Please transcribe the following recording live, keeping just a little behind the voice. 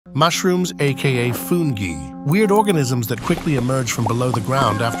Mushrooms, aka fungi, weird organisms that quickly emerge from below the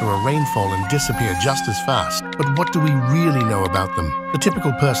ground after a rainfall and disappear just as fast. But what do we really know about them? The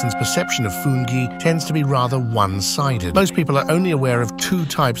typical person's perception of fungi tends to be rather one-sided. Most people are only aware of two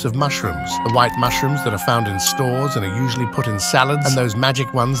types of mushrooms: the white mushrooms that are found in stores and are usually put in salads, and those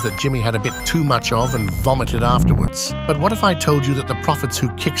magic ones that Jimmy had a bit too much of and vomited afterwards. But what if I told you that the prophets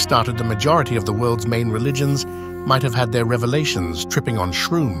who kick-started the majority of the world's main religions might have had their revelations tripping on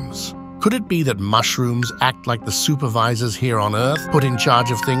shrooms? Could it be that mushrooms act like the supervisors here on Earth, put in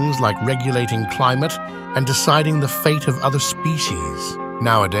charge of things like regulating climate and deciding the fate of other species?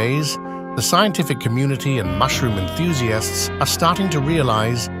 Nowadays, the scientific community and mushroom enthusiasts are starting to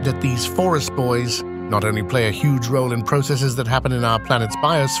realize that these forest boys not only play a huge role in processes that happen in our planet's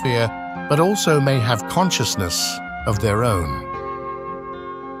biosphere, but also may have consciousness of their own.